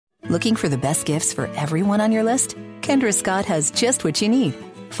Looking for the best gifts for everyone on your list? Kendra Scott has just what you need.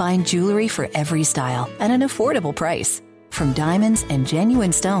 Find jewelry for every style at an affordable price. From diamonds and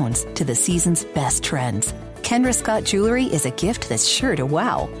genuine stones to the season's best trends, Kendra Scott Jewelry is a gift that's sure to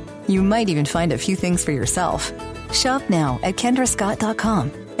wow. You might even find a few things for yourself. Shop now at KendraScott.com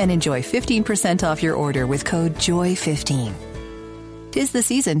and enjoy 15% off your order with code JOY15. 'Tis the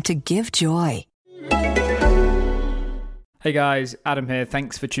season to give joy. Hey guys, Adam here.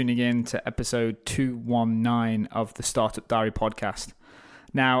 Thanks for tuning in to episode 219 of the Startup Diary podcast.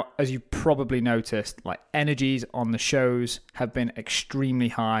 Now, as you probably noticed, energies on the shows have been extremely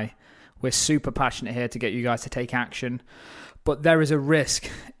high. We're super passionate here to get you guys to take action. But there is a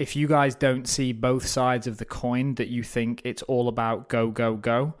risk if you guys don't see both sides of the coin that you think it's all about go, go,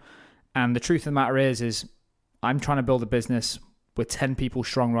 go. And the truth of the matter is I'm trying to build a business. We're 10 people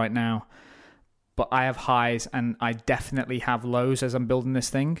strong right now. But I have highs and I definitely have lows as I'm building this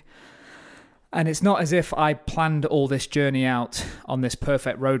thing. And it's not as if I planned all this journey out on this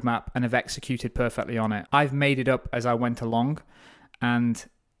perfect roadmap and have executed perfectly on it. I've made it up as I went along. And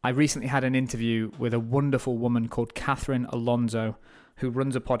I recently had an interview with a wonderful woman called Catherine Alonso, who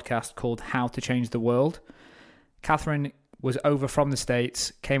runs a podcast called How to Change the World. Catherine was over from the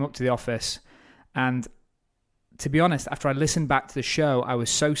States, came up to the office, and to be honest, after I listened back to the show, I was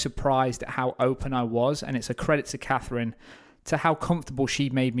so surprised at how open I was, and it's a credit to Catherine to how comfortable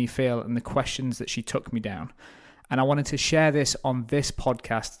she made me feel and the questions that she took me down. And I wanted to share this on this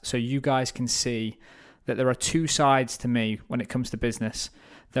podcast so you guys can see that there are two sides to me when it comes to business.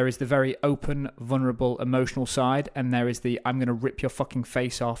 There is the very open, vulnerable, emotional side, and there is the I'm going to rip your fucking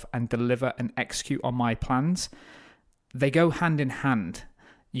face off and deliver and execute on my plans. They go hand in hand.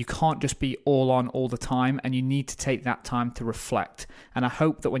 You can't just be all on all the time, and you need to take that time to reflect. And I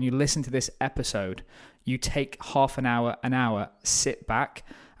hope that when you listen to this episode, you take half an hour, sit back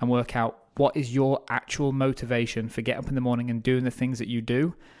and work out what is your actual motivation for getting up in the morning and doing the things that you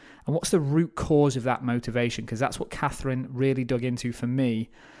do. And what's the root cause of that motivation? Because that's what Catherine really dug into for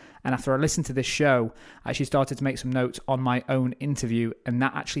me. And after I listened to this show, I actually started to make some notes on my own interview, and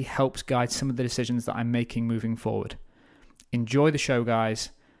that actually helps guide some of the decisions that I'm making moving forward. Enjoy the show,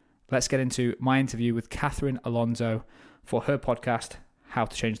 guys. Let's get into my interview with Catherine Alonso for her podcast, How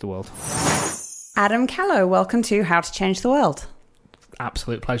to Change the World. Adam Callow, welcome to How to Change the World.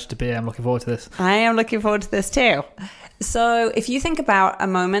 Absolute pleasure to be here. I'm looking forward to this. I am looking forward to this too. So if you think about a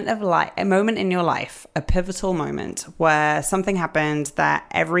moment in your life, a pivotal moment where something happened that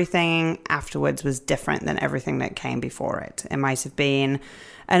everything afterwards was different than everything that came before it. It might have been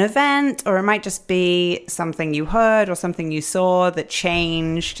an event, or it might just be something you heard or something you saw that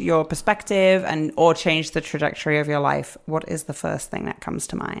changed your perspective or changed the trajectory of your life. What is the first thing that comes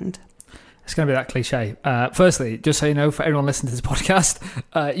to mind? It's going to be that cliche. Firstly, just so you know, for everyone listening to this podcast,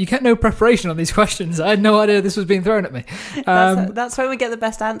 you get no preparation on these questions. I had no idea this was being thrown at me. That's when we get the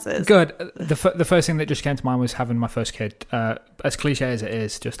best answers. Good. The first thing that just came to mind was having my first kid. As cliche as it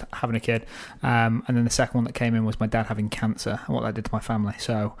is, just having a kid. And then the second one that came in was my dad having cancer and what that did to my family.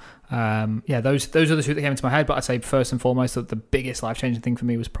 So, those are the two that came into my head. But I'd say first and foremost, that the biggest life-changing thing for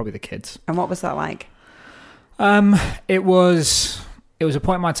me was probably the kids. And what was that like? It was a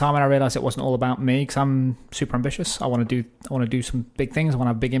point in my time when I realized it wasn't all about me, because I'm super ambitious. I want to do some big things. I want to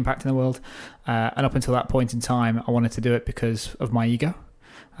have a big impact in the world. And up until that point in time, I wanted to do it because of my ego.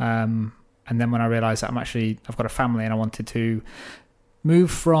 And then when I realized that I've got a family, and I wanted to move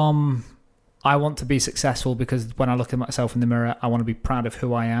from, I want to be successful because when I look at myself in the mirror, I want to be proud of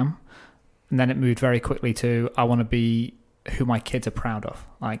who I am. And then it moved very quickly to, I want to be who my kids are proud of.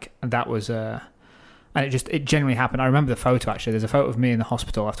 And that was, and it genuinely happened. I remember the photo, actually. There's a photo of me in the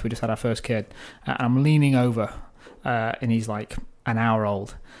hospital after we just had our first kid. And I'm leaning over, and he's like an hour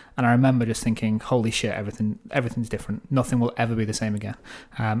old. And I remember just thinking, holy shit, everything's different. Nothing will ever be the same again.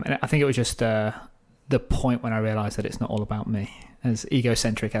 And I think it was just the point when I realised that it's not all about me, as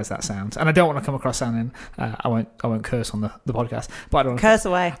egocentric as that sounds. And I don't want to come across sounding, I won't curse on the podcast. But I don't want curse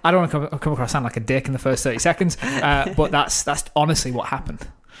away. I don't want to come across sounding like a dick in the first 30 seconds. But that's honestly what happened.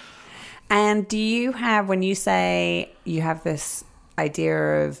 And do you have, when you say you have this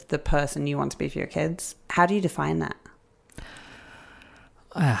idea of the person you want to be for your kids, how do you define that?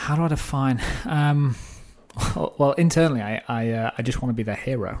 How do I define? Well, internally, I just want to be their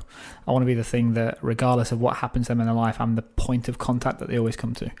hero. I want to be the thing that, regardless of what happens to them in their life, I'm the point of contact that they always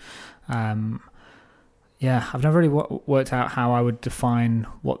come to. I've never really worked out how I would define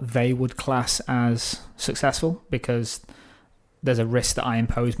what they would class as successful, because there's a risk that I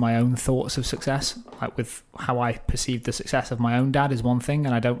impose my own thoughts of success. Like with how I perceive the success of my own dad is one thing,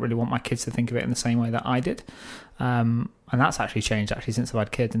 and I don't really want my kids to think of it in the same way that I did. And And that's actually changed since I've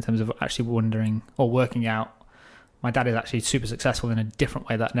had kids, in terms of actually wondering or working out. My dad is actually super successful in a different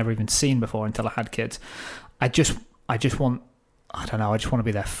way that I'd never even seen before until I had kids. I just want, I don't know, I just want to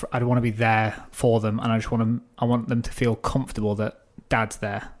be there. I want to be there for them, and I want them to feel comfortable that dad's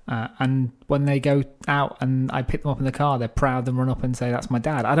there. And when they go out and I pick them up in the car, they're proud and run up and say, that's my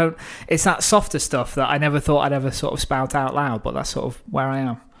dad. It's that softer stuff that I never thought I'd ever sort of spout out loud, but that's sort of where I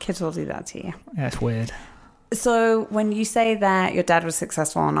am. Kids will do that to you. Yeah, it's weird. So when you say that your dad was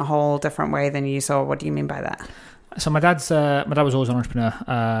successful in a whole different way than you saw, what do you mean by that? So my dad was always an entrepreneur.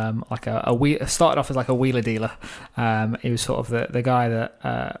 Started off as like a wheeler dealer. He was sort of the guy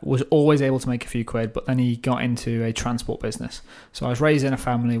that was always able to make a few quid, but then he got into a transport business. So I was raised in a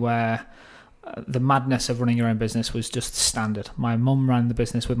family where the madness of running your own business was just standard. My mum ran the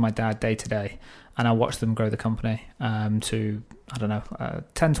business with my dad day to day, and I watched them grow the company to,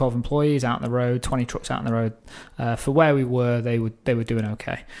 10, 12 employees out on the road, 20 trucks out on the road. For where we were, they were doing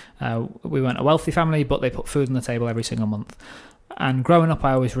okay. We weren't a wealthy family, but they put food on the table every single month. And growing up,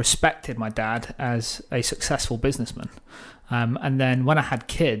 I always respected my dad as a successful businessman. And then when I had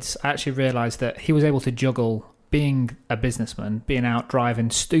kids, I actually realised that he was able to juggle being a businessman, being out driving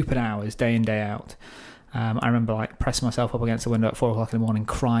stupid hours day in, day out. I remember like pressing myself up against the window at 4 o'clock in the morning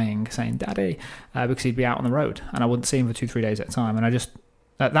crying, saying, Daddy, because he'd be out on the road and I wouldn't see him for 2-3 days at a time. And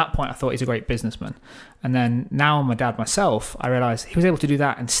at that point, I thought he's a great businessman. And then now I'm a dad myself, I realised he was able to do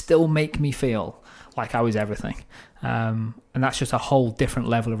that and still make me feel like I was everything. And that's just a whole different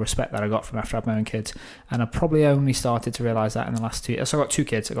level of respect that I got from after I had my own kids. And I probably only started to realise that in the last 2 years. So I got 2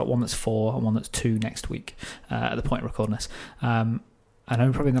 kids. I got one that's 4 and one that's 2 next week at the point of recording this. And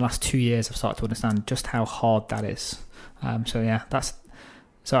only probably in the last 2 years I've started to understand just how hard that is. So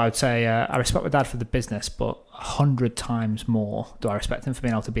I would say I respect my dad for the business, but 100 times more do I respect him for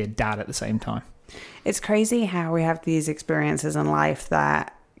being able to be a dad at the same time. It's crazy how we have these experiences in life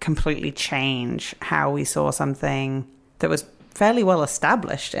that completely change how we saw something that was fairly well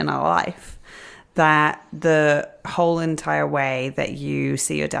established in our life. That the whole entire way that you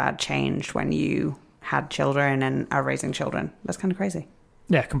see your dad changed when you had children and are raising children. That's kind of crazy.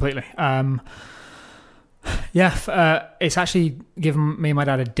 Yeah, completely. It's actually given me and my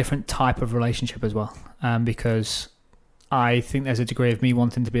dad a different type of relationship as well, because I think there's a degree of me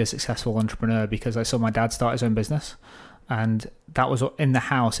wanting to be a successful entrepreneur because I saw my dad start his own business, and that was in the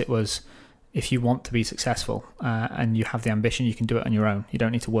house. It was, if you want to be successful and you have the ambition, you can do it on your own. You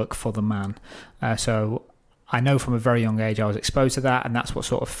don't need to work for the man. So I know from a very young age I was exposed to that, and that's what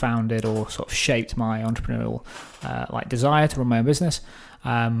sort of founded or sort of shaped my entrepreneurial desire to run my own business.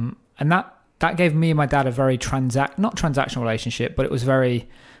 And that gave me and my dad a very not transactional relationship, but it was very,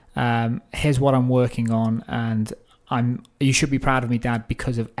 here's what I'm working on, and you should be proud of me, Dad,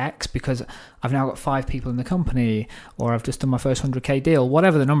 because of X, because I've now got 5 people in the company, or I've just done my first 100k deal,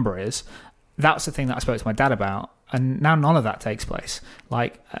 whatever the number is. That's the thing that I spoke to my dad about. And now none of that takes place.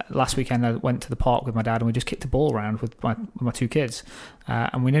 Like last weekend, I went to the park with my dad and we just kicked a ball around with my 2 kids.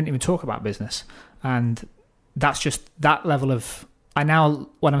 And we didn't even talk about business. And that's just that level of... when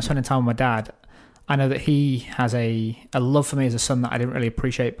I'm spending time with my dad, I know that he has a love for me as a son that I didn't really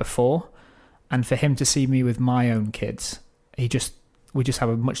appreciate before. And for him to see me with my own kids, we just have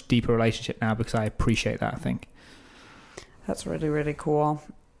a much deeper relationship now because I appreciate that, I think. That's really, really cool.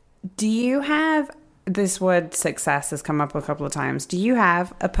 Do you have... This word success has come up a couple of times. Do you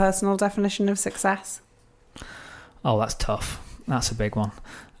have a personal definition of success? Oh, that's tough. That's a big one.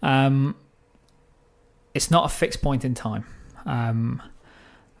 It's not a fixed point in time.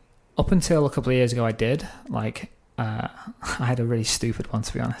 Up until a couple of years ago, I did. I had a really stupid one,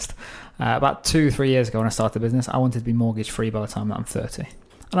 to be honest. About 2-3 years ago when I started the business, I wanted to be mortgage free by the time that I'm 30.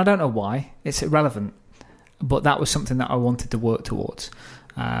 And I don't know why. It's irrelevant. But that was something that I wanted to work towards.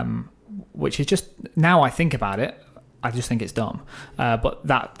 Which is just, now I think about it, I just think it's dumb. But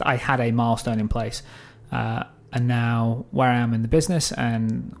that I had a milestone in place. And now where I am in the business,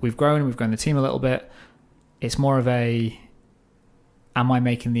 and we've grown the team a little bit, it's more of a, am I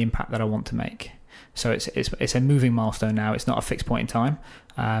making the impact that I want to make? So it's a moving milestone now. It's not a fixed point in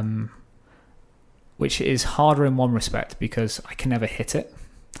time, which is harder in one respect because I can never hit it.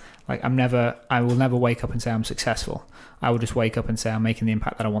 I will never wake up and say I'm successful. I will just wake up and say I'm making the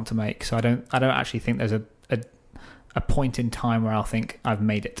impact that I want to make. So I don't actually think there's a point in time where I'll think I've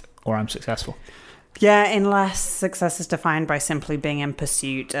made it or I'm successful. Yeah, unless success is defined by simply being in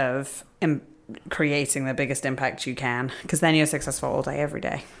pursuit of creating the biggest impact you can, because then you're successful all day, every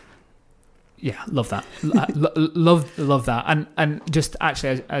day. Yeah, love that. love that. And just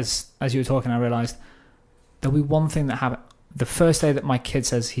actually, as you were talking, I realised there'll be one thing that the first day that my kid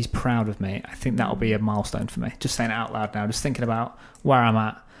says he's proud of me, I think that'll be a milestone for me. Just saying it out loud now, just thinking about where I'm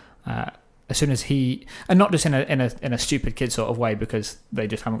at. As soon as he, and not just in a stupid kid sort of way, because they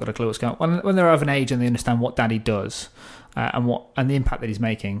just haven't got a clue what's going on. When they're of an age and they understand what daddy does and the impact that he's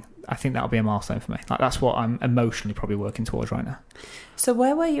making, I think that'll be a milestone for me. Like, that's what I'm emotionally probably working towards right now. So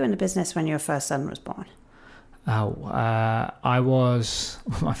where were you in the business when your first son was born? I was,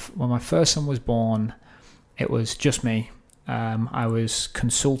 when my first son was born, it was just me. I was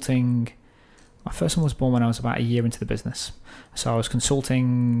consulting. My first one was born when I was about a year into the business. So I was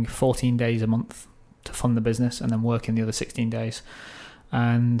consulting 14 days a month to fund the business and then working the other 16 days.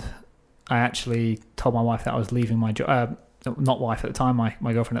 And I actually told my wife that I was leaving my job, not wife at the time,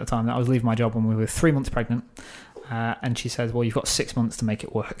 my girlfriend at the time, that I was leaving my job when we were 3 months pregnant. And she said, well, you've got 6 months to make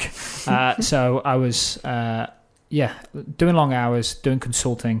it work. So I was, doing long hours, doing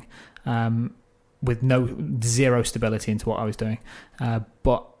consulting, with zero stability into what I was doing.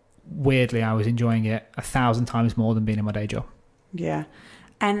 But weirdly, I was enjoying it 1,000 times more than being in my day job. Yeah.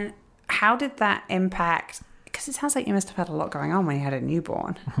 And how did that impact? Because it sounds like you must have had a lot going on when you had a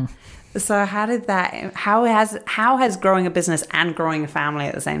newborn. So how has growing a business and growing a family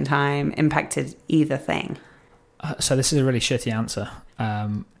at the same time impacted either thing? So this is a really shitty answer,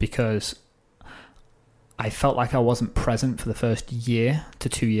 because I felt like I wasn't present for the first year to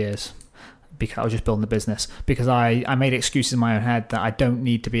 2 years. Because I was just building the business, because I made excuses in my own head that I don't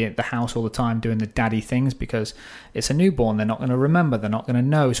need to be at the house all the time doing the daddy things, because it's a newborn. They're not going to remember. They're not going to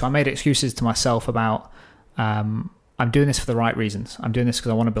know. So I made excuses to myself about, I'm doing this for the right reasons. I'm doing this because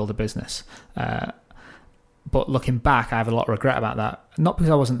I want to build a business. But looking back, I have a lot of regret about that. Not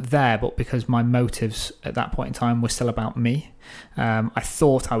because I wasn't there, but because my motives at that point in time were still about me. I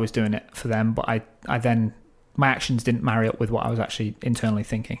thought I was doing it for them, but I then... my actions didn't marry up with what I was actually internally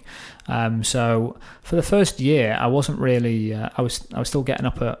thinking. So for the first year, I wasn't really. I was still getting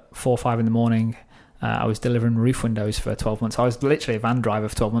up at 4 or 5 in the morning. I was delivering roof windows for 12 months. I was literally a van driver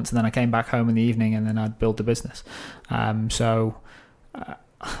for 12 months, and then I came back home in the evening, and then I'd build the business. For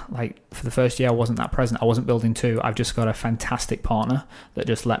the first year, I wasn't that present. I wasn't building two. I've just got a fantastic partner that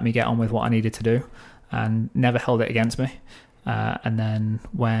just let me get on with what I needed to do, and never held it against me. And then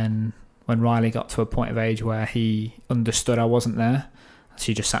when Riley got to a point of age where he understood I wasn't there,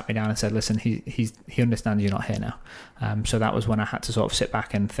 she just sat me down and said, listen, he understands you're not here now. So that was when I had to sort of sit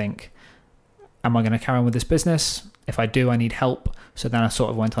back and think, am I going to carry on with this business? If I do, I need help. So then I sort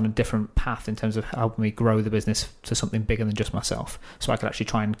of went on a different path in terms of helping me grow the business to something bigger than just myself, so I could actually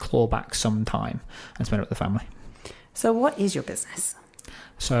try and claw back some time and spend it with the family. So what is your business?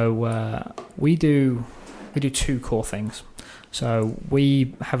 So we do 2 core things. So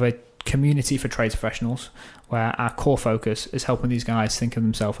we have a community for trades professionals, where our core focus is helping these guys think of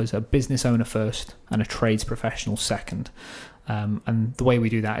themselves as a business owner first and a trades professional second. And the way we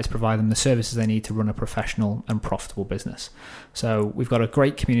do that is provide them the services they need to run a professional and profitable business. So we've got a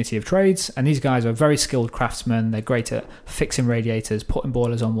great community of trades, and these guys are very skilled craftsmen. They're great at fixing radiators, putting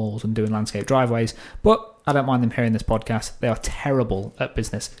boilers on walls, and doing landscape driveways. But I don't mind them hearing this podcast. They are terrible at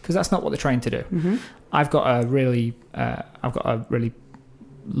business, because that's not what they're trained to do. Mm-hmm. I've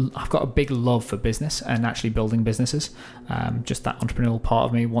got a big love for business and actually building businesses. Just that entrepreneurial part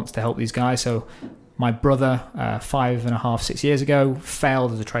of me wants to help these guys. So my brother, 5.5, 6 years ago,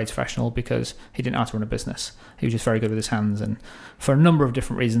 failed as a trades professional because he didn't know how to run a business. He was just very good with his hands, and for a number of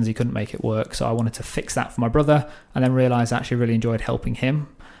different reasons, he couldn't make it work. So I wanted to fix that for my brother, and then realised I actually really enjoyed helping him.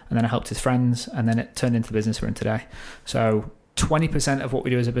 And then I helped his friends, and then it turned into the business we're in today. So 20% of what we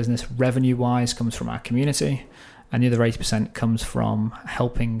do as a business, revenue-wise, comes from our community, and the other 80% comes from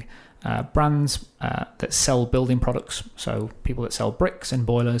helping brands that sell building products. So people that sell bricks and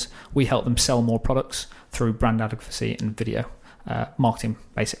boilers, we help them sell more products through brand advocacy and video marketing,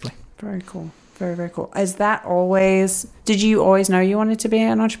 basically. Very cool. Very, very cool. Did you always know you wanted to be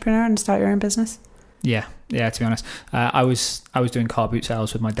an entrepreneur and start your own business? Yeah, to be honest. I was doing car boot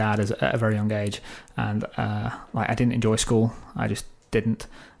sales with my dad at a very young age, and I didn't enjoy school. I just didn't.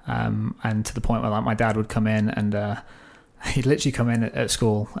 And to the point where my dad would come in, and he'd literally come in at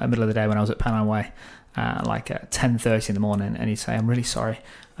school in the middle of the day when I was at Pennine Way, at 10:30 in the morning, and he'd say, I'm really sorry,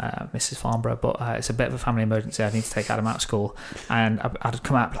 Mrs. Farnborough, but it's a bit of a family emergency. I need to take Adam out of school. And I'd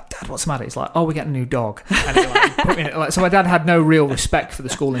come out like, Dad, what's the matter? He's like, oh, we're getting a new dog. And put me in, so my dad had no real respect for the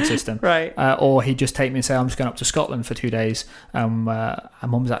schooling system. Right. Or he'd just take me and say, I'm just going up to Scotland for 2 days. Our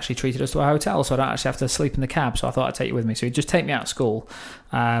mum's actually treated us to a hotel, so I don't actually have to sleep in the cab. So I thought I'd take you with me. So he'd just take me out of school.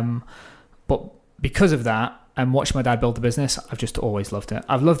 But because of that, and watching my dad build the business, I've just always loved it.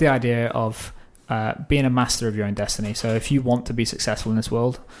 I've loved the idea of being a master of your own destiny. So if you want to be successful in this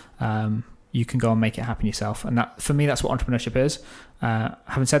world, you can go and make it happen yourself. And that, for me, that's what entrepreneurship is.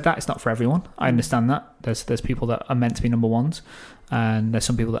 Having said that, it's not for everyone. I understand that. There's people that are meant to be number ones, and there's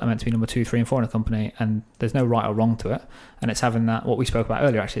some people that are meant to be number 2, 3, and 4 in a company, and there's no right or wrong to it. And it's having that, what we spoke about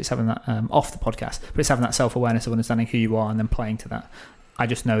earlier, actually, it's having that off the podcast, but it's having that self-awareness of understanding who you are and then playing to that. I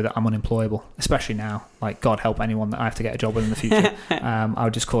just know that I'm unemployable, especially now. Like, God help anyone that I have to get a job with in the future. I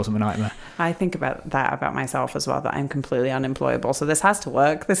would just cause them a nightmare. I think about that about myself as well, that I'm completely unemployable. So this has to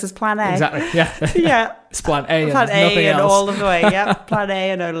work. This is plan A. Exactly. Yeah. Yeah. It's plan A. Plan and A nothing and else. all of the way. Yep. Plan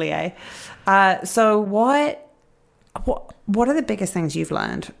A and only A. So what are the biggest things you've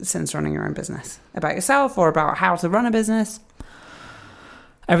learned since running your own business about yourself or about how to run a business?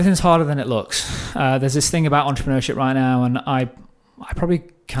 Everything's harder than it looks. There's this thing about entrepreneurship right now, and I probably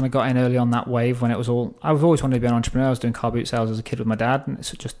kind of got in early on that wave when it was all... I've always wanted to be an entrepreneur. I was doing car boot sales as a kid with my dad, and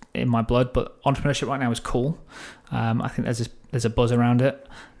it's just in my blood. But entrepreneurship right now is cool. I think there's a buzz around it,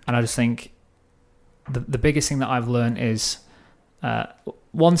 and I just think the biggest thing that I've learned is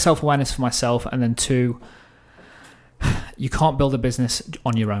 1, self-awareness for myself, and then 2, you can't build a business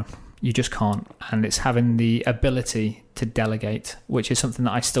on your own. You just can't. And it's having the ability to delegate, which is something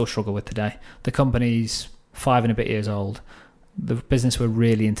that I still struggle with today. The company's 5 and a bit years old. The business we're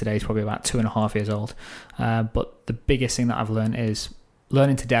really in today is probably about 2.5 years old. But the biggest thing that I've learned is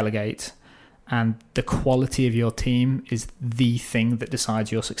learning to delegate, and the quality of your team is the thing that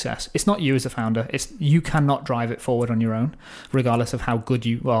decides your success. It's not you as a founder. You cannot drive it forward on your own, regardless of how good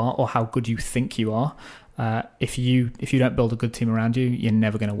you are or how good you think you are. If you don't build a good team around you, you're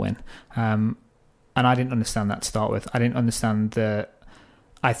never going to win. And I didn't understand that to start with. I didn't understand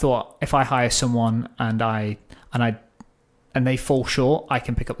I thought if I hire someone and they fall short, I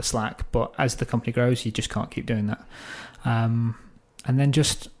can pick up the slack. But as the company grows, you just can't keep doing that. And then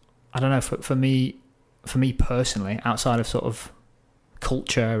just, I don't know, for me personally, outside of sort of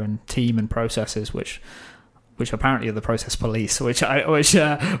culture and team and processes, which apparently are the process police, which we're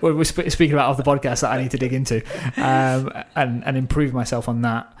speaking about off the podcast that I need to dig into, and improve myself on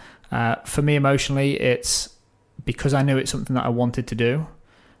that. For me emotionally, it's because I knew it's something that I wanted to do.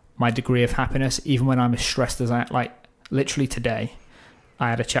 My degree of happiness, even when I'm as stressed as literally today, I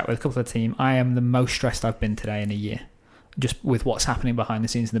had a chat with a couple of the team. I am the most stressed I've been today in a year, just with what's happening behind the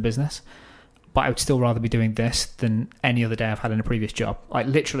scenes in the business. But I would still rather be doing this than any other day I've had in a previous job. Like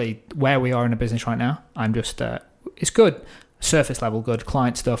literally where we are in a business right now, I'm just, it's good. Surface level good,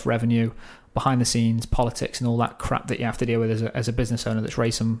 client stuff, revenue, behind the scenes, politics and all that crap that you have to deal with as a business owner that's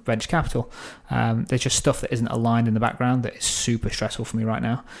raised some venture capital. There's just stuff that isn't aligned in the background that is super stressful for me right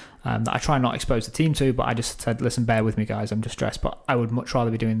now, that I try not expose the team to, but I just said, listen, bear with me guys, I'm just stressed. But I would much rather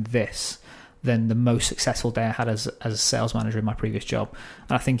be doing this than the most successful day I had as a sales manager in my previous job.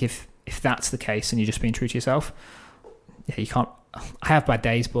 And I think if that's the case and you're just being true to yourself, yeah, you can't. I have bad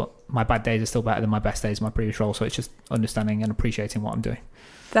days, but my bad days are still better than my best days in my previous role. So it's just understanding and appreciating what I'm doing.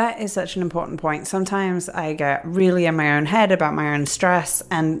 That is such an important point. Sometimes I get really in my own head about my own stress,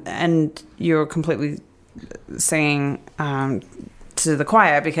 and you're completely singing to the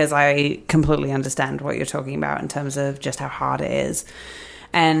choir, because I completely understand what you're talking about in terms of just how hard it is.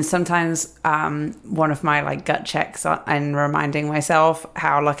 And sometimes one of my gut checks and reminding myself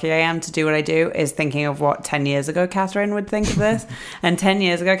how lucky I am to do what I do is thinking of what 10 years ago Catherine would think of this. And 10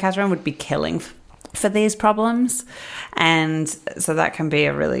 years ago Catherine would be killing for these problems. And so that can be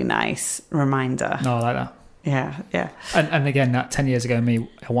a really nice reminder. No, I like that. Yeah. And again, that 10 years ago me,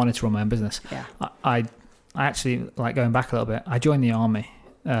 I wanted to run my own business. Yeah. I actually, going back a little bit, I joined the army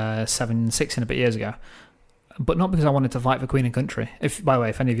 6 and a bit years ago. But not because I wanted to fight for Queen and Country. By the way,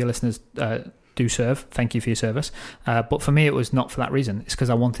 if any of your listeners do serve, thank you for your service. But for me, it was not for that reason. It's because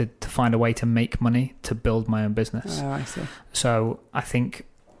I wanted to find a way to make money to build my own business. Oh, I see. So I think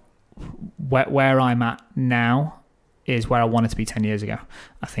where I'm at now is where I wanted to be 10 years ago.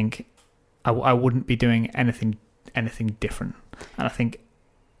 I think I wouldn't be doing anything different. And I think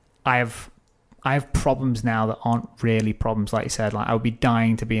I have problems now that aren't really problems, like you said. I would be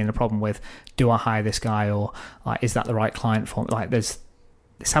dying to be in a problem with, do I hire this guy, or is that the right client for me? It's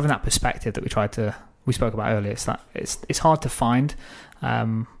having that perspective that we spoke about earlier. It's hard to find, but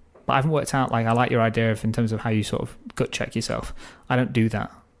I haven't worked out. I like your idea of in terms of how you sort of gut check yourself. I don't do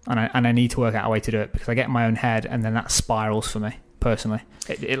that, and I need to work out a way to do it, because I get in my own head and then that spirals for me personally.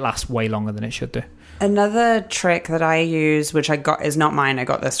 It lasts way longer than it should do. Another trick that I use, which is not mine, I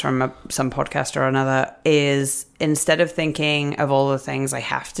got this from some podcast or another, is instead of thinking of all the things I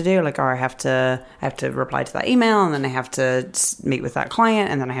have to do, I have to reply to that email, and then I have to meet with that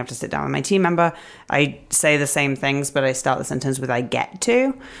client, and then I have to sit down with my team member, I say the same things, but I start the sentence with I get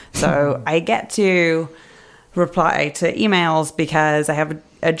to. So I get to reply to emails because I have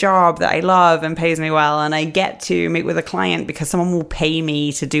a job that I love and pays me well, and I get to meet with a client because someone will pay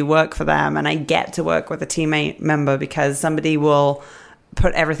me to do work for them, and I get to work with a teammate member because somebody will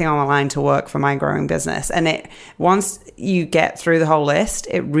put everything on the line to work for my growing business. And once you get through the whole list,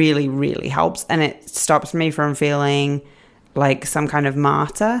 it really, really helps, and it stops me from feeling like some kind of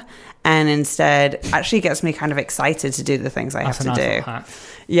martyr, and instead actually gets me kind of excited to do the things I have to do.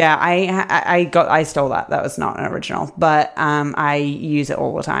 Yeah, I stole that. That was not an original, but I use it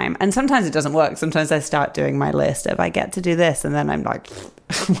all the time. And sometimes it doesn't work. Sometimes I start doing my list of I get to do this, and then I'm like,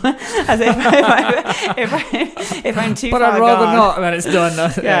 as if I'm too. But far I'd rather gone. not, and then it's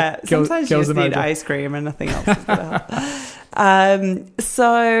done. Yeah, sometimes you just need ice cream and nothing else is gonna help.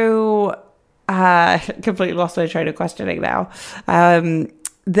 So. Completely lost my train of questioning now.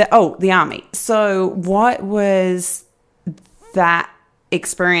 The army. So what was that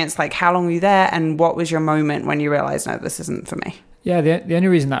experience like? How long were you there, and what was your moment when you realized, no, this isn't for me? Yeah, the only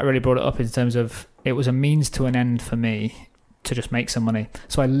reason that really brought it up is in terms of it was a means to an end for me to just make some money.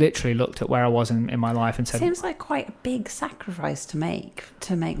 So I literally looked at where I was in my life and said, seems like quite a big sacrifice to make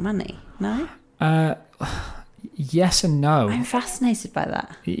money, no? Yes and no. I'm fascinated by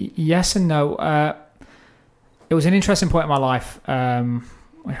that. Yes and no. It was an interesting point in my life. I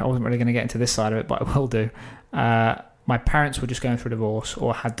wasn't really going to get into this side of it, but I will do. My parents were just going through a divorce,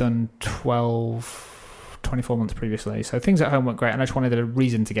 or had done 24 months previously. So things at home weren't great, and I just wanted a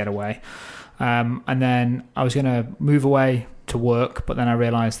reason to get away. And then I was going to move away to work, but then I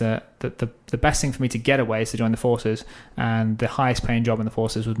realised that the best thing for me to get away is to join the forces, and the highest paying job in the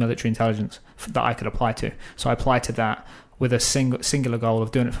forces was military intelligence that I could apply to. So I applied to that with a singular goal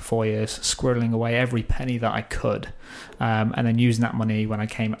of doing it for 4 years, squirreling away every penny that I could, and then using that money when I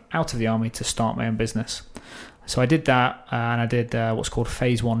came out of the army to start my own business. So I did that, and I did what's called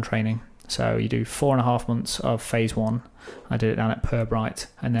phase 1 training. So you do 4.5 months of phase 1. I did it down at Pirbright,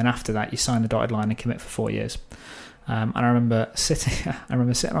 and then after that you sign the dotted line and commit for 4 years. And I remember sitting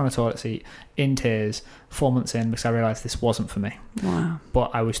on a toilet seat in tears 4 months in, because I realised this wasn't for me. Wow!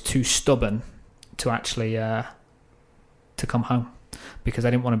 But I was too stubborn to actually to come home, because I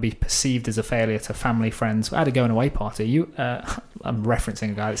didn't want to be perceived as a failure to family, friends. I had a going away party. I'm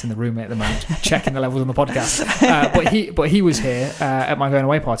referencing a guy that's in the room at the moment, checking the levels on the podcast. But he was here at my going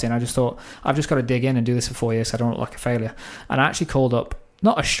away party, and I just thought, I've just got to dig in and do this for 4 years so I don't look like a failure. And I actually called up,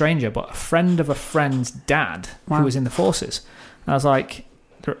 not a stranger, but a friend of a friend's dad. Wow. Who was in the forces. And I was like,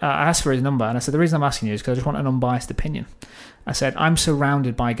 I asked for his number, and I said, the reason I'm asking you is because I just want an unbiased opinion. I said, I'm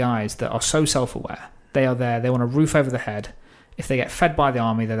surrounded by guys that are so self-aware. They are there. They want a roof over their head. If they get fed by the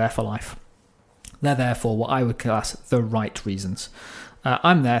army, they're there for life. They're there for what I would class the right reasons.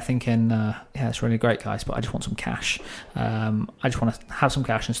 I'm there thinking, yeah, it's really great, guys, but I just want some cash. I just want to have some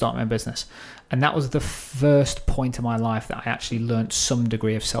cash and start my own business. And that was the first point in my life that I actually learnt some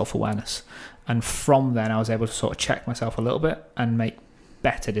degree of self-awareness. And from then, I was able to sort of check myself a little bit and make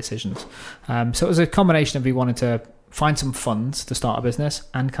better decisions. So it was a combination of me wanting to find some funds to start a business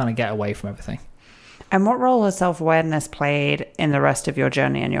and kind of get away from everything. And what role has self-awareness played in the rest of your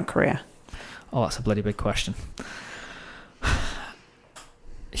journey and your career? Oh, that's a bloody big question.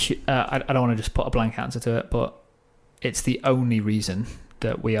 I don't want to just put a blank answer to it, but it's the only reason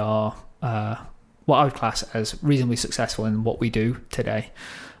that we are what I would class as reasonably successful in what we do today.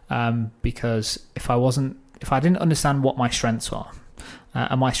 Because if I didn't understand what my strengths are,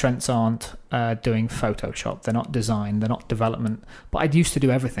 and my strengths aren't doing Photoshop, they're not design, they're not development, but I used to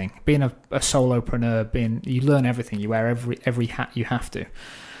do everything. Being a solopreneur, you learn everything, you wear every hat you have to.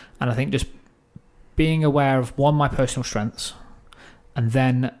 And I think just being aware of, one, my personal strengths, and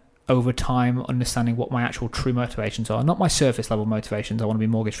then over time understanding what my actual true motivations are, not my surface level motivations, I want to be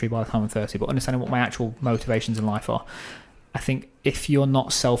mortgage free by the time I'm 30, but understanding what my actual motivations in life are. I think if you're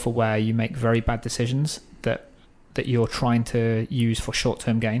not self-aware, you make very bad decisions that you're trying to use for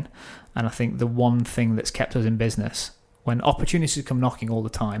short-term gain. And I think the one thing that's kept us in business, when opportunities come knocking all the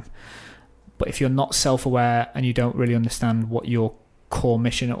time, but if you're not self-aware and you don't really understand what your core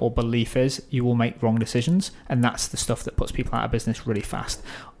mission or belief is, you will make wrong decisions. And that's the stuff that puts people out of business really fast,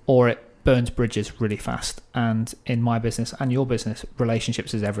 or it burns bridges really fast. And in my business and your business,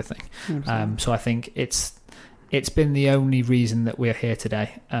 relationships is everything. So I think it's been the only reason that we're here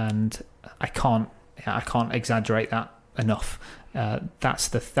today, and I can't exaggerate that enough. That's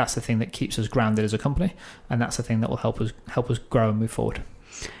the thing that keeps us grounded as a company, and that's the thing that will help us grow and move forward.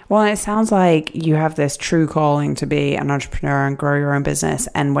 Well, it sounds like you have this true calling to be an entrepreneur and grow your own business,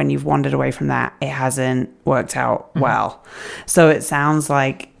 and when you've wandered away from that, it hasn't worked out well. So it sounds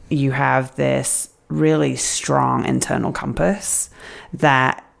like you have this really strong internal compass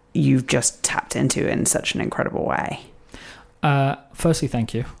that you've just tapped into in such an incredible way. Firstly,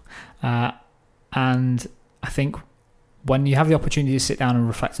 thank you. And I think when you have the opportunity to sit down and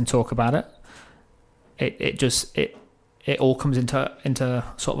reflect and talk about it, it all comes into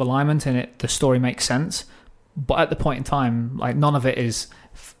sort of alignment, and the story makes sense. But at the point in time, like, none of it is.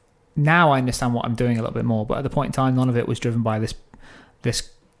 Now I understand what I'm doing a little bit more, but at the point in time, none of it was driven by this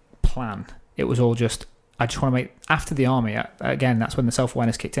plan. It was all just, I just want to make, after the army, again, that's when the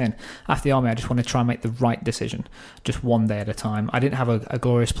self-awareness kicked in. After the army, I just want to try and make the right decision, just one day at a time. I didn't have a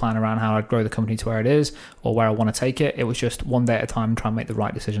glorious plan around how I'd grow the company to where it is or where I want to take it. It was just one day at a time and try and make the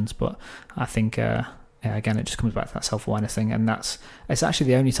right decisions. But I think, again, it just comes back to that self-awareness thing. And it's actually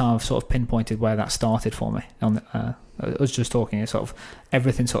the only time I've sort of pinpointed where that started for me. I was just talking, it sort of,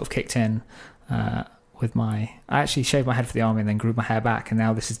 everything sort of kicked in with I actually shaved my head for the army and then grew my hair back, and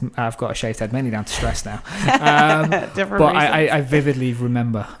now I've got a shaved head mainly down to stress now. But I vividly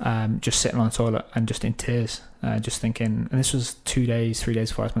remember just sitting on the toilet and just in tears, just thinking, and this was 3 days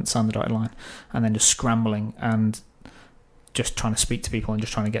before I was meant to sign the dotted line, and then just scrambling and just trying to speak to people and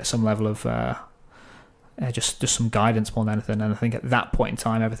just trying to get some level of just some guidance more than anything. And I think at that point in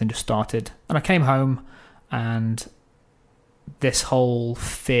time, everything just started, and I came home, and this whole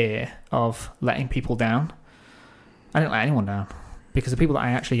fear of letting people down, I didn't let anyone down, because the people that I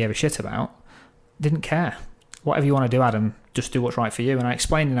actually gave a shit about didn't care. Whatever you want to do, Adam, just do what's right for you. And I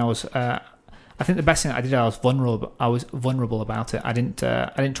explained, and I think the best thing that I did, I was vulnerable about it. I didn't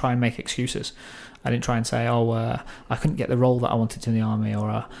try and make excuses. I didn't try and say, I couldn't get the role that I wanted to in the army,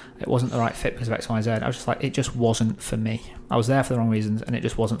 or it wasn't the right fit because of X, Y, and Z. I was just like, it just wasn't for me. I was there for the wrong reasons, and it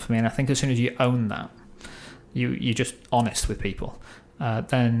just wasn't for me. And I think as soon as you own that, you're just honest with people,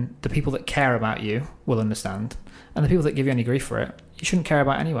 then the people that care about you will understand, and the people that give you any grief for it, you shouldn't care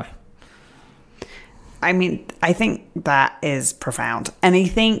about anyway. I mean, I think that is profound. And I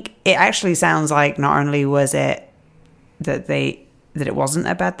think it actually sounds like not only was it that it wasn't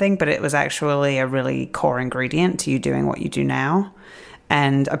a bad thing, but it was actually a really core ingredient to you doing what you do now.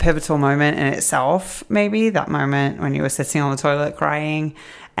 And a pivotal moment in itself, maybe, that moment when you were sitting on the toilet crying.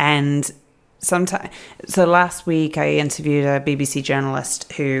 And so last week I interviewed a BBC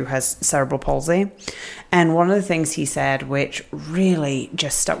journalist who has cerebral palsy, and one of the things he said, which really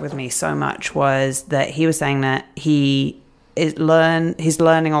just stuck with me so much, was that he was saying that he's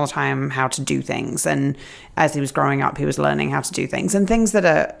learning all the time how to do things, and as he was growing up, he was learning how to do things, and things that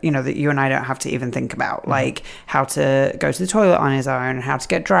are, that you and I don't have to even think about, like how to go to the toilet on his own, and how to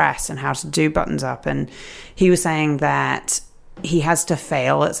get dressed, and how to do buttons up. And he was saying that he has to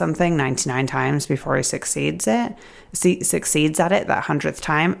fail at something 99 times before he succeeds at it that 100th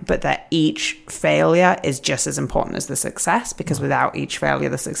time, but that each failure is just as important as the success, because without each failure,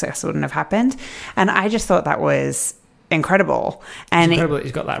 the success wouldn't have happened. And I just thought that was incredible. And it's incredible.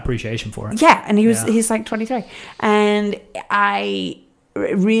 He's got that appreciation for it. Yeah, and he's like 23. And it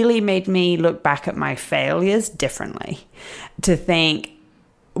really made me look back at my failures differently, to think,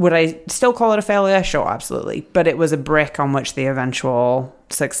 would I still call it a failure? Sure, absolutely. But it was a brick on which the eventual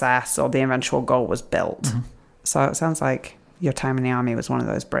success or the eventual goal was built. Mm-hmm. So it sounds like your time in the army was one of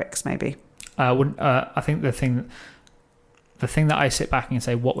those bricks, maybe. I think the thing that I sit back and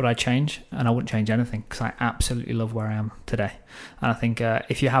say, what would I change? And I wouldn't change anything, because I absolutely love where I am today. And I think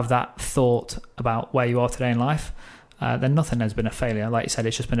if you have that thought about where you are today in life, then nothing has been a failure. Like you said,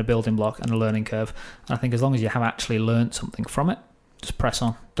 it's just been a building block and a learning curve. And I think as long as you have actually learned something from it, just press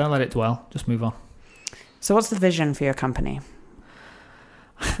on. Don't let it dwell. Just move on. So what's the vision for your company?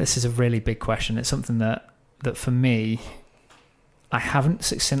 This is a really big question. It's something that for me, I haven't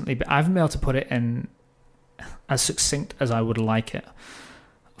been able to put it in as succinct as I would like it.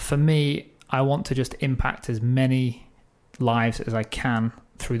 For me, I want to just impact as many lives as I can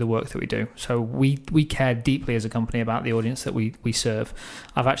through the work that we do. So we care deeply as a company about the audience that we serve.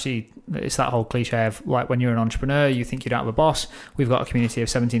 It's that whole cliche of, like, when you're an entrepreneur, you think you don't have a boss. We've got a community of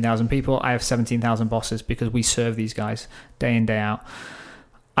 17,000 people. I have 17,000 bosses, because we serve these guys day in, day out.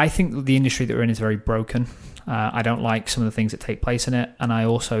 I think the industry that we're in is very broken. I don't like some of the things that take place in it. And I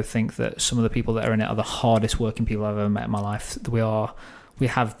also think that some of the people that are in it are the hardest working people I've ever met in my life. We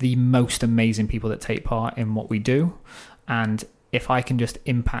have the most amazing people that take part in what we do. And if I can just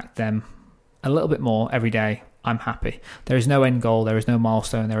impact them a little bit more every day, I'm happy. There is no end goal. There is no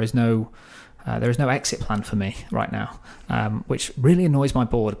milestone. There is no exit plan for me right now, which really annoys my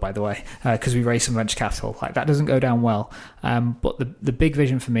board, by the way, because we raised some venture capital. Like, that doesn't go down well. But the big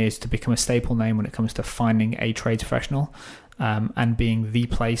vision for me is to become a staple name when it comes to finding a trades professional, and being the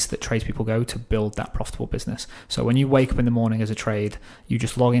place that tradespeople go to build that profitable business. So when you wake up in the morning as a trade, you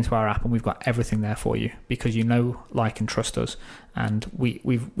just log into our app and we've got everything there for you, because you know, like, and trust us, and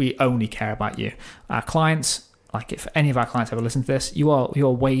we only care about you. Our clients like if any of our clients ever listen to this, you're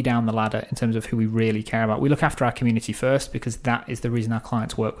way down the ladder in terms of who we really care about. We look after our community first because that is the reason our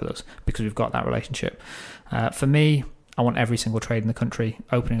clients work with us, because we've got that relationship. For me, I want every single trade in the country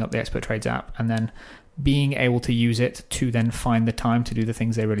opening up the Expert Trades app and then being able to use it to then find the time to do the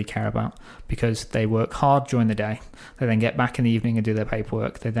things they really care about, because they work hard during the day. They then get back in the evening and do their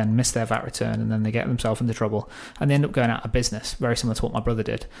paperwork. They then miss their VAT return and then they get themselves into trouble and they end up going out of business, very similar to what my brother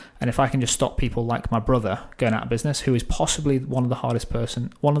did. And if I can just stop people like my brother going out of business, who is possibly one of the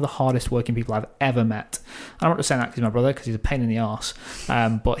hardest working people I've ever met. I'm not just saying that because he's my brother, because he's a pain in the arse,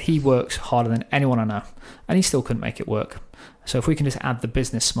 but he works harder than anyone I know and he still couldn't make it work. So if we can just add the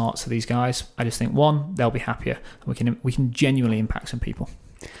business smarts to these guys, I just think, one, they'll be happier. We can genuinely impact some people.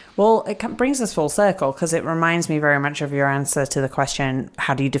 Well, it brings us full circle, because it reminds me very much of your answer to the question,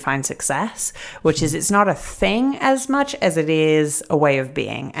 how do you define success? Which is, it's not a thing as much as it is a way of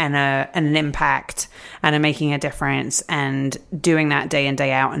being and an impact and a making a difference and doing that day in,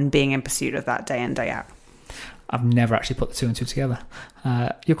 day out and being in pursuit of that day in, day out. I've never actually put the two and two together.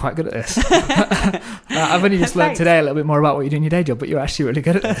 You're quite good at this. I've only just learned today a little bit more about what you do in your day job, but you're actually really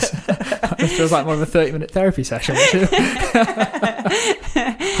good at this. It feels like more of a 30-minute therapy session.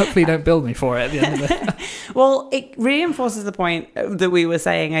 Hopefully you don't bill me for it at the end of it. Well, it reinforces the point that we were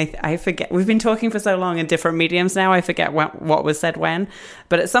saying. I forget. We've been talking for so long in different mediums now. I forget what was said when.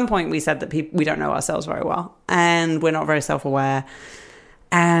 But at some point we said that we don't know ourselves very well and we're not very self-aware.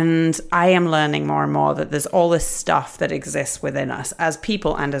 And I am learning more and more that there's all this stuff that exists within us as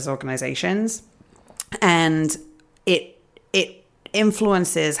people and as organizations. And it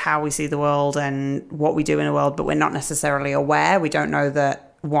influences how we see the world and what we do in the world, but we're not necessarily aware. We don't know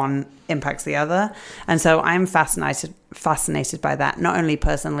that one impacts the other. And so I'm fascinated by that, not only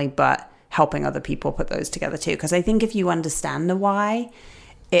personally, but helping other people put those together too. Because I think if you understand the why,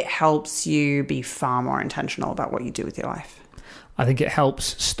 it helps you be far more intentional about what you do with your life. I think it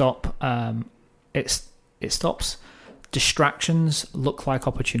helps stop, it stops distractions look like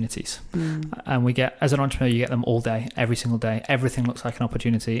opportunities. And we get, as an entrepreneur, you get them all day, every single day. Everything looks like an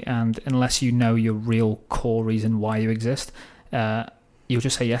opportunity. And unless you know your real core reason why you exist, you'll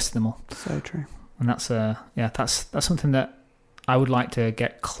just say yes to them all. So true. And that's something that I would like to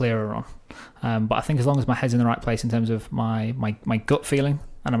get clearer on. But I think as long as my head's in the right place in terms of my gut feeling,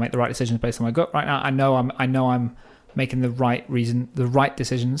 and I make the right decisions based on my gut right now, I know I'm making the right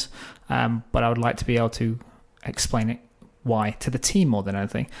decisions, but I would like to be able to explain it why to the team more than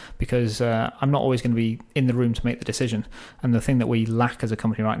anything, because I'm not always going to be in the room to make the decision. And the thing that we lack as a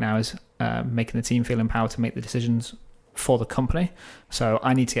company right now is making the team feel empowered to make the decisions for the company. So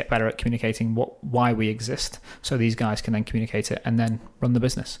I need to get better at communicating why we exist, so these guys can then communicate it and then run the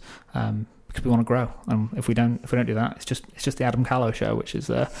business. Because we want to grow, and if we don't do that, it's just the Adam Callow show, which is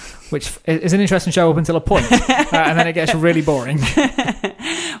an interesting show up until a point, and then it gets really boring.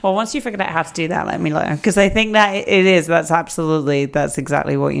 Well, once you figured out how to do that, let me know, because I think that that's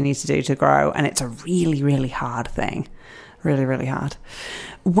exactly what you need to do to grow, and it's a really, really hard thing, really, really hard.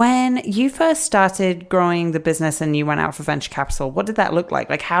 When you first started growing the business and you went out for venture capital, what did that look like?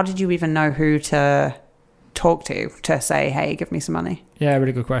 Like, how did you even know who to talk to say, hey, give me some money? Yeah,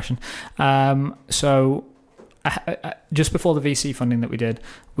 really good question. So just before the VC funding that we did,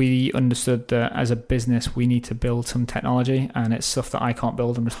 we understood that as a business we need to build some technology, and it's stuff that I can't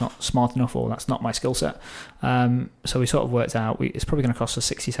build. I'm just not smart enough, or that's not my skill set. So we sort of worked out it's probably going to cost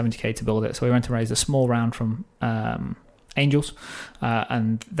us 60-70k to build it. So we went to raise a small round from angels,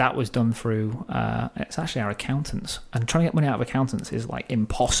 and that was done through it's actually our accountants, and trying to get money out of accountants is like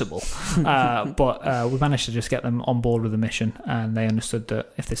impossible. But we managed to just get them on board with the mission, and they understood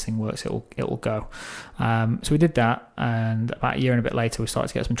that if this thing works, it will go. So we did that, and about a year and a bit later we started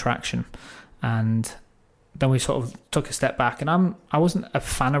to get some traction, and then we sort of took a step back. And I wasn't a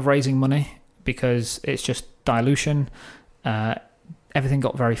fan of raising money because it's just dilution. Everything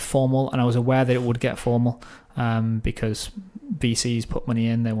got very formal, and I was aware that it would get formal because VCs put money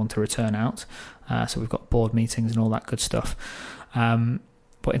in, they want to return out. So we've got board meetings and all that good stuff.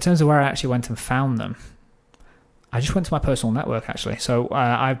 But in terms of where I actually went and found them, I just went to my personal network, actually. So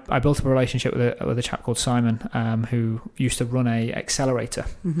I built up a relationship with a chap called Simon, who used to run a accelerator.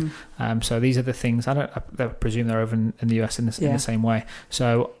 Mm-hmm. So these are the things, I presume they're over in the US in the same way.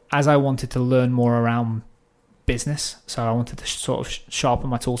 So as I wanted to learn more around business, so I wanted to sort of sharpen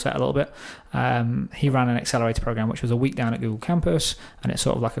my tool set a little bit, he ran an accelerator program, which was a week down at Google Campus, and it's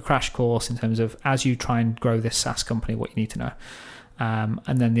sort of like a crash course in terms of as you try and grow this SaaS company, what you need to know.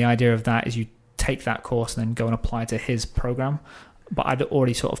 And then the idea of that is you take that course and then go and apply to his program. But I'd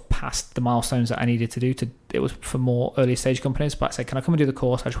already sort of passed the milestones that I needed to do. It was for more early stage companies, but I said, can I come and do the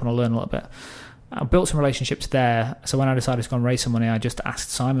course? I just want to learn a little bit. I built some relationships there. So when I decided to go and raise some money, I just asked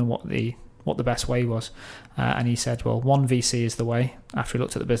Simon what the best way was. And he said, well, one VC is the way, after he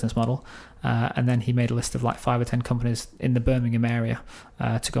looked at the business model. And then he made a list of like 5 or 10 companies in the Birmingham area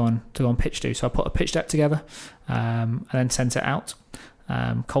to go and pitch to. So I put a pitch deck together and then sent it out.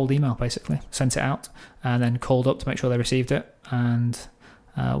 Cold email, basically. Sent it out and then called up to make sure they received it. And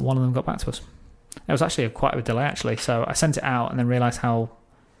one of them got back to us. It was actually quite a delay, actually. So I sent it out and then realised how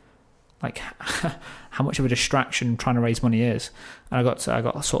much of a distraction trying to raise money is. And I got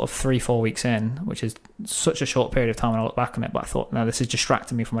sort of 3-4 weeks in, which is such a short period of time when I look back on it, but I thought, no, this is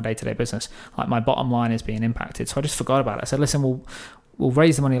distracting me from my day-to-day business. Like, my bottom line is being impacted. So I just forgot about it. I said, listen, we'll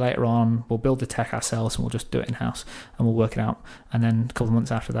raise the money later on, we'll build the tech ourselves, and we'll just do it in-house, and we'll work it out. And then a couple of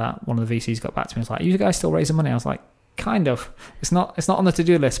months after that, one of the VCs got back to me and was like, you guys still raising money? I was like, kind of. It's not on the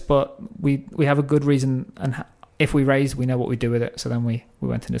to-do list, but we have a good reason, and if we raise, we know what we do with it. So then we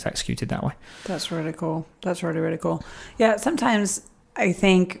went and just executed that way. That's really cool. That's really, really cool. Yeah, sometimes I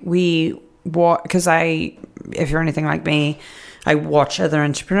think because if you're anything like me, I watch other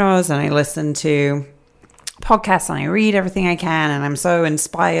entrepreneurs and I listen to podcasts and I read everything I can, and I'm so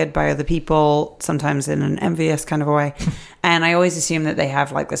inspired by other people, sometimes in an envious kind of a way. And I always assume that they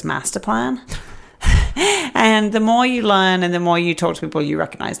have like this master plan. And the more you learn and the more you talk to people, you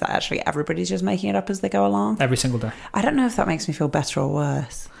recognize that actually everybody's just making it up as they go along. Every single day. I don't know if that makes me feel better or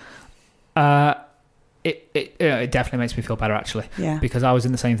worse. It definitely makes me feel better, actually. Yeah. Because I was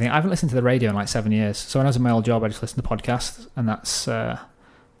in the same thing. I haven't listened to the radio in like 7 years. So when I was in my old job, I just listened to podcasts, and that's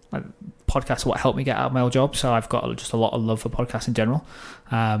like podcasts are what helped me get out of my old job. So I've got just a lot of love for podcasts in general.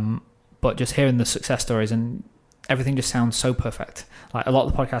 But just hearing the success stories, and everything just sounds so perfect. Like, a lot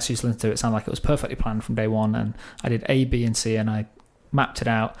of the podcasts you used to listen to, it sounded like it was perfectly planned from day one, and I did A, B, and C, and I mapped it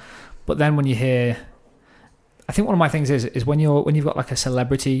out. But then when you hear, I think one of my things is when you've got like a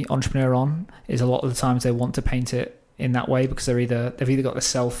celebrity entrepreneur on, is a lot of the times they want to paint it in that way because they've either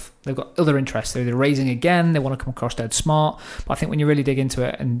got they've got other interests. They're either raising again, they want to come across dead smart. But I think when you really dig into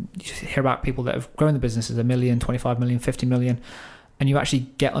it and you hear about people that have grown the businesses 1 million, 25 million, 50 million, and you actually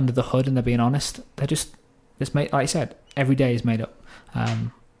get under the hood and they're being honest, they're just made, like I said, every day is made up.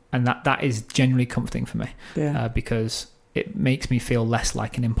 And that is genuinely comforting for me. Yeah. Because it makes me feel less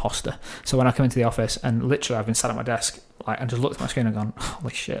like an imposter. So when I come into the office and literally I've been sat at my desk and just looked at my screen and gone,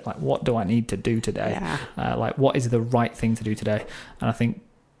 holy shit, like, what do I need to do today? Yeah. Like, what is the right thing to do today? And I think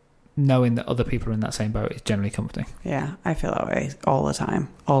knowing that other people are in that same boat is generally comforting. Yeah, I feel that way all the time.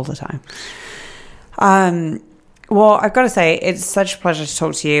 Well, I've got to say, it's such a pleasure to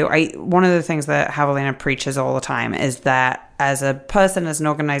talk to you. One of the things that Javelina preaches all the time is that as a person, as an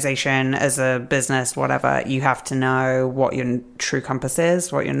organization, as a business, whatever, you have to know what your true compass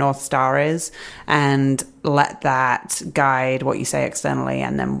is, what your North Star is, and let that guide what you say externally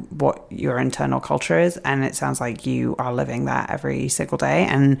and then what your internal culture is. And it sounds like you are living that every single day,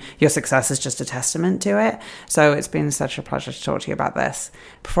 and your success is just a testament to it. So it's been such a pleasure to talk to you about this.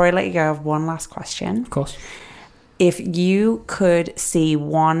 Before I let you go, I have one last question. Of course. If you could see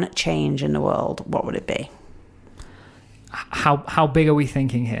one change in the world, what would it be? How big are we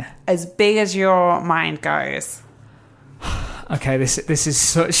thinking here? As big as your mind goes. Okay, this is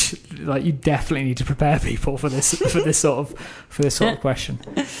such, like, you definitely need to prepare people for this sort of question.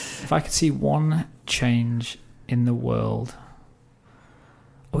 If I could see one change in the world,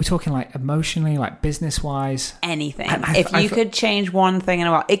 are we talking like emotionally, like business wise? Anything. If you could change one thing in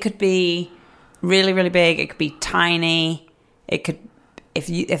the world, it could be really, really big. It could be tiny. It could,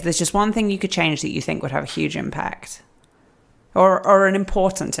 if there's just one thing you could change that you think would have a huge impact, or an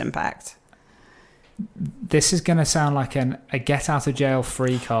important impact. This is going to sound like a get out of jail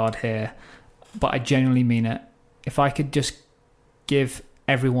free card here, but I genuinely mean it. If I could just give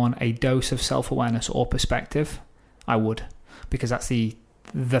everyone a dose of self-awareness or perspective, I would, because that's the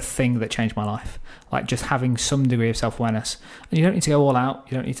thing that changed my life. Like, just having some degree of self-awareness. And you don't need to go all out.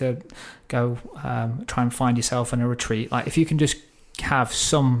 You don't need to go try and find yourself in a retreat. Like, if you can just have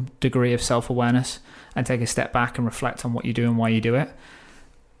some degree of self-awareness and take a step back and reflect on what you do and why you do it,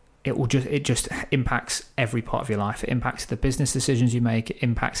 it just impacts every part of your life. It impacts the business decisions you make. It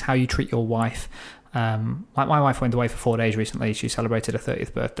impacts how you treat your wife. Like, my wife went away for 4 days recently. She celebrated her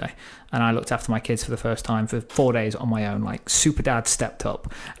 30th birthday, and I looked after my kids for the first time for 4 days on my own. Like, super dad stepped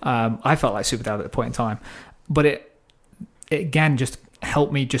up. I felt like super dad at the point in time, but it again just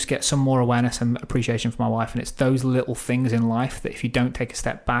helped me just get some more awareness and appreciation for my wife. And it's those little things in life that if you don't take a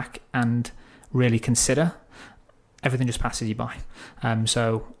step back and really consider, everything just passes you by.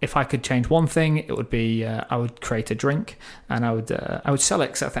 So if I could change one thing, it would be I would create a drink, and I would sell it,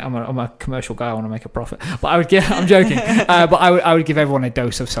 because I think I'm a commercial guy. I want to make a profit. But I'm joking. But I would give everyone a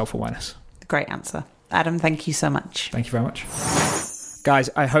dose of self-awareness. Great answer. Adam, thank you so much. Thank you very much. Guys,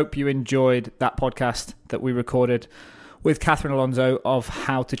 I hope you enjoyed that podcast that we recorded with Catherine Alonso of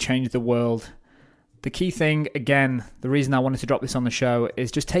How to Change the World. The key thing, again, the reason I wanted to drop this on the show is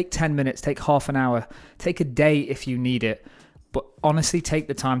just take 10 minutes, take half an hour, take a day if you need it. But honestly, take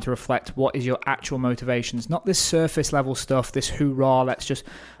the time to reflect what is your actual motivations, not this surface level stuff, this hoorah,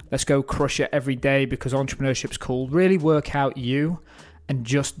 let's go crush it every day because entrepreneurship's cool. Really work out you and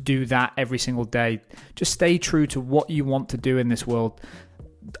just do that every single day. Just stay true to what you want to do in this world.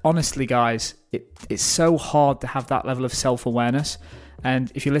 Honestly, guys, it's so hard to have that level of self-awareness. And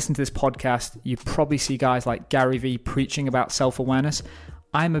if you listen to this podcast, you probably see guys like Gary Vee preaching about self-awareness.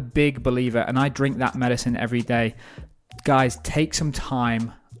 I'm a big believer and I drink that medicine every day. Guys, take some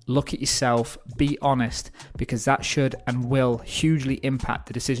time, look at yourself, be honest, because that should and will hugely impact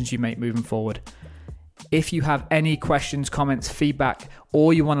the decisions you make moving forward. If you have any questions, comments, feedback,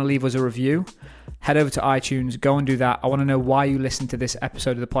 or you want to leave us a review, head over to iTunes, go and do that. I want to know why you listen to this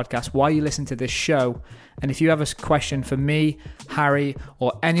episode of the podcast, why you listen to this show. And if you have a question for me, Harry,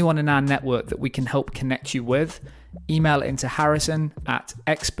 or anyone in our network that we can help connect you with, email it into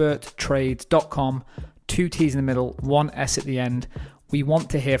harrison@experttrades.com, 2 T's in the middle, 1 S at the end. We want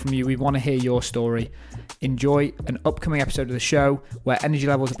to hear from you. We want to hear your story. Enjoy an upcoming episode of the show where energy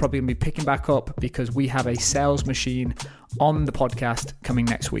levels are probably going to be picking back up because we have a sales machine on the podcast coming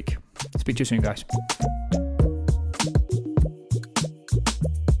next week. Speak to you soon, guys.